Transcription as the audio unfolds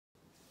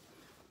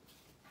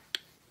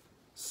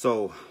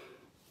So,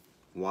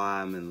 why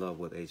I'm in love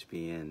with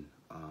HBN,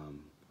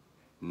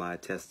 my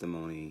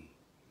testimony,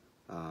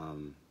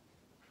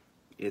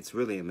 it's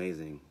really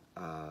amazing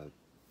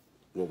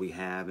what we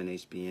have in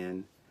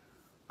HBN.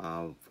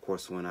 Of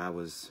course, when I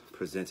was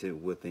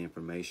presented with the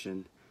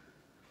information,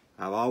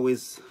 I'm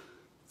always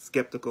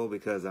skeptical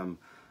because I'm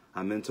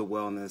into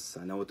wellness.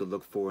 I know what to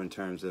look for in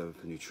terms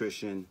of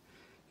nutrition.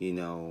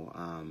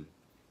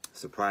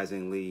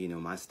 Surprisingly,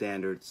 my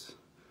standards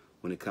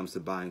when it comes to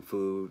buying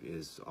food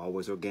is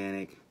always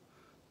organic,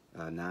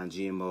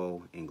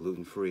 non-GMO, and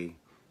gluten-free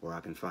where I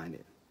can find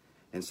it.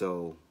 And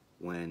so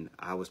when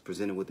I was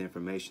presented with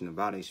information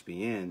about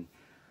HBN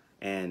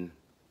and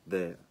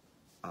the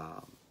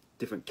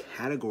different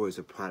categories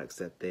of products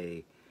that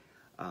they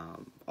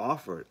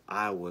offered,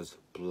 I was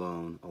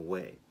blown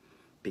away.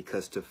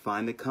 Because to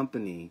find a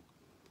company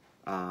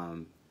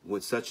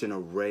with such an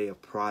array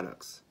of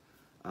products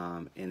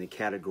in the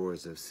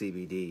categories of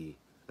CBD,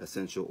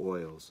 essential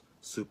oils,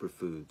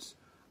 superfoods,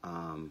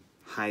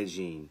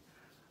 hygiene,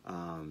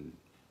 and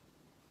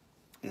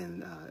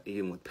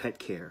even with pet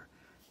care,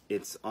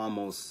 it's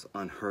almost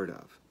unheard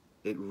of.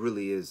 It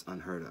really is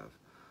unheard of.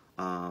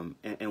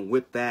 And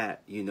with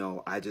that,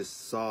 I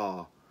just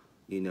saw,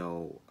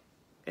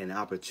 an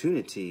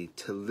opportunity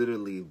to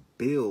literally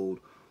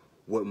build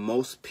what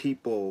most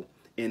people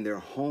in their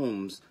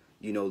homes,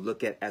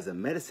 look at as a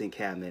medicine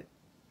cabinet.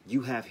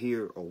 You have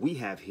here, or we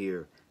have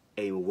here,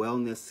 a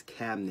wellness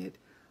cabinet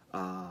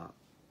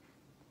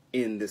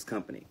in this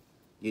company.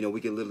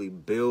 We can literally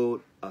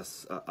build a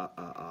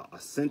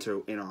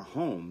center in our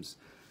homes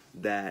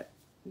that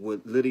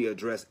would literally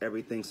address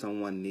everything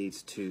someone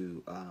needs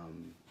to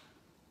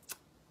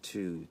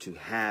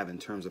have in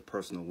terms of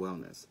personal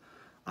wellness.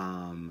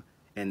 And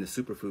the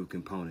superfood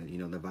component,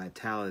 the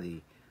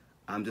vitality.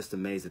 I'm just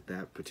amazed at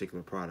that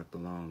particular product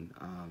alone.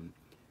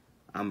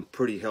 I'm a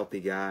pretty healthy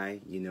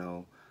guy,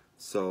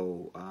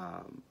 so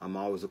I'm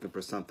always looking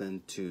for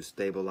something to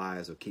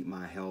stabilize or keep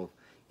my health,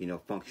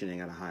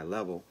 functioning at a high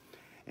level.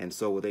 And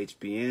so with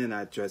HBN,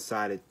 I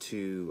decided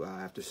to,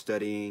 after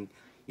studying,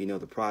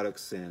 the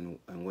products and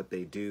what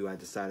they do, I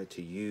decided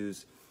to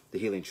use the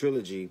Healing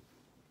Trilogy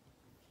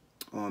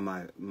on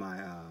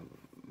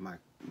my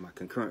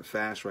concurrent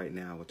fast right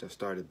now, which I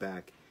started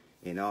back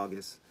in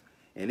August.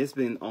 And it's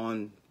been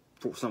on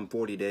for some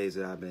 40 days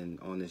that I've been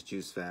on this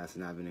juice fast,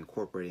 and I've been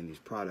incorporating these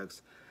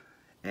products.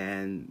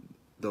 And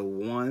the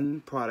one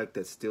product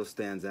that still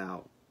stands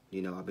out,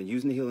 I've been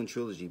using the Healing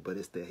Trilogy, but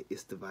it's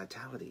the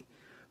vitality.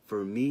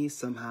 For me,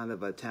 somehow the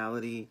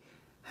vitality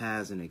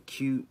has an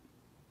acute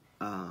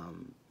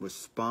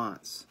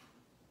response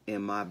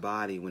in my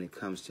body when it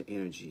comes to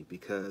energy,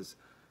 because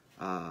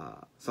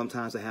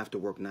sometimes I have to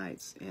work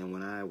nights, and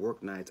when I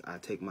work nights, I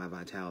take my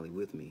vitality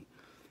with me,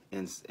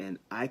 and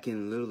I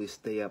can literally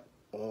stay up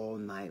all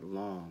night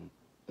long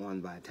on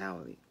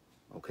vitality.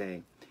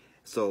 Okay,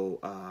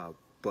 so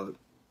but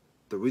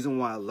the reason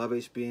why I love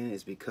HBN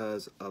is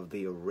because of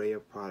the array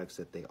of products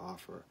that they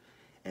offer,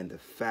 and the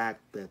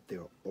fact that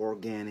they're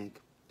organic,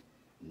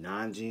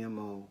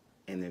 non-GMO,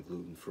 and they're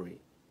gluten-free.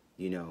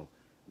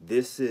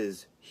 This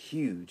is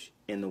huge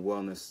in the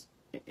wellness,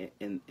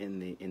 in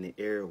the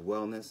area of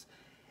wellness,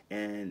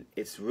 and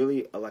it's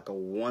really like a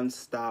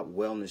one-stop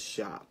wellness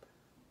shop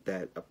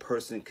that a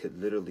person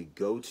could literally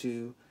go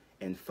to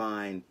and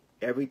find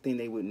everything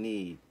they would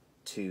need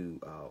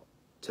to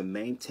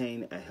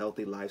maintain a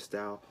healthy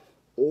lifestyle,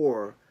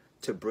 or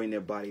to bring their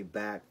body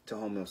back to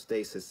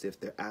homeostasis if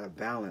they're out of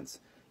balance.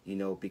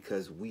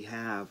 Because we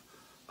have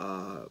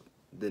the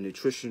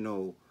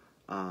nutritional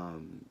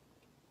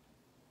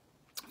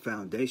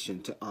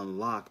foundation to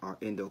unlock our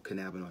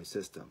endocannabinoid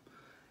system.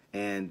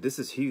 And this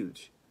is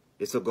huge.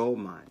 It's a gold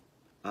mine.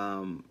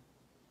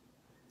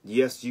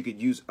 Yes, you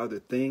could use other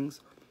things,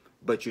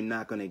 but you're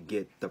not going to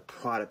get the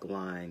product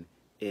line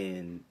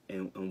in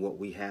what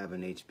we have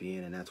in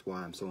HBN, and that's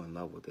why I'm so in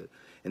love with it.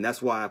 And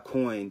that's why I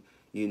coined,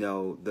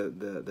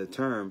 the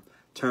term,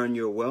 turn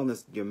your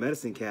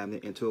medicine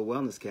cabinet into a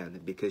wellness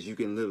cabinet, because you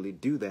can literally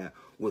do that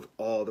with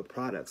all the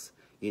products,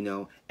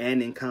 and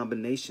in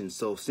combination.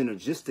 So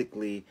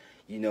synergistically,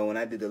 when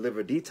I did the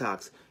liver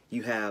detox,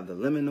 you have the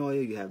lemon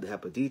oil, you have the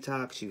hepa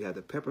detox, you have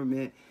the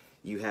peppermint,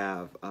 you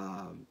have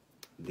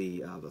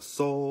the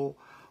soul.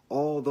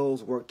 All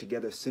those work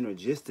together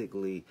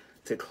synergistically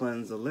to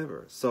cleanse the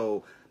liver.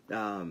 So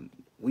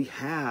we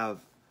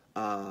have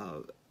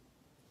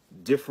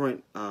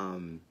different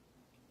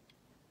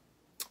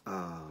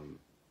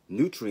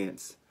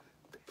nutrients,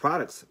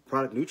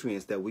 product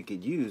nutrients that we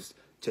could use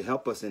to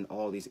help us in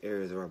all these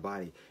areas of our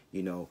body,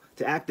 to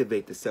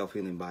activate the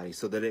self-healing body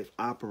so that it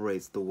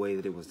operates the way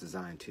that it was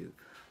designed to.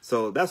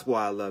 So that's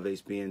why I love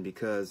HBN,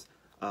 because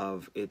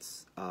of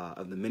its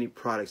of the many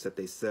products that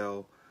they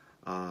sell,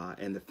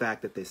 and the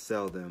fact that they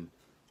sell them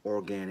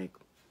organic,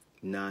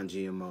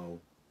 non-GMO,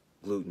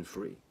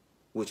 gluten-free,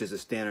 which is a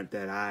standard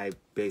that I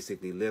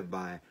basically live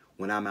by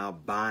when I'm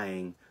out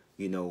buying,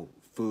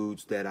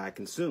 foods that I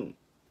consume.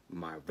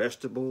 My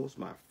vegetables,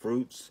 my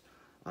fruits,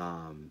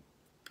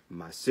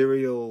 my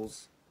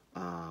cereals,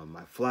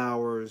 my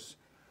flours,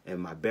 and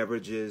my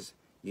beverages.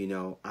 You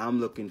know, I'm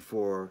looking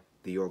for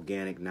the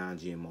organic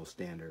non-GMO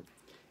standard.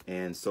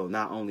 And so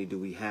not only do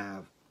we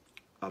have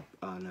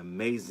an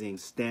amazing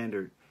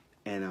standard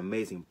and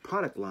amazing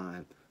product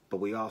line, but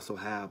we also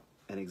have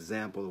an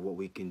example of what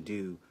we can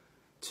do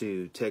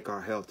to take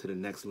our health to the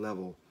next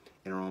level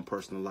in our own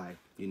personal life.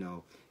 You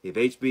know, if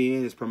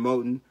HBN is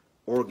promoting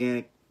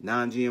organic,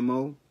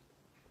 non-GMO,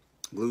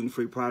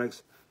 gluten-free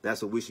products,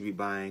 that's what we should be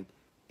buying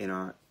in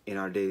our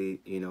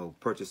daily, you know,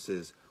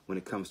 purchases when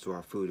it comes to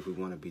our food if we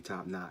want to be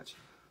top notch.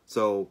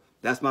 So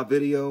that's my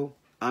video.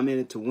 I'm in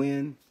it to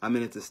win. I'm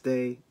in it to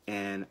stay,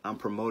 and I'm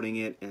promoting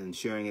it and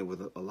sharing it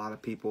with a lot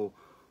of people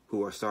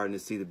who are starting to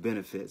see the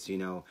benefits, you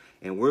know.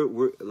 And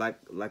we're like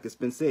it's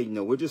been said, you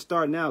know, we're just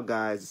starting out,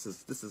 guys.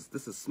 This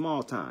is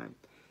small time.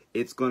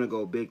 It's gonna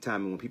go big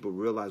time, and when people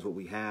realize what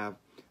we have,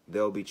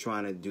 they'll be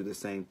trying to do the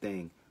same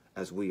thing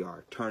as we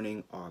are,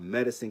 turning our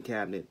medicine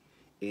cabinet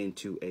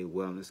into a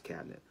wellness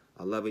cabinet.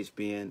 I love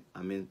HBN.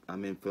 I'm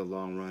in for the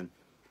long run.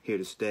 Here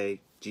to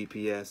stay.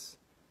 GPS.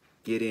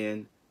 Get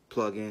in,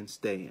 plug in,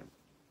 stay in.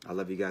 I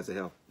love you guys to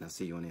help, and I'll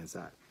see you on the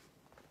inside.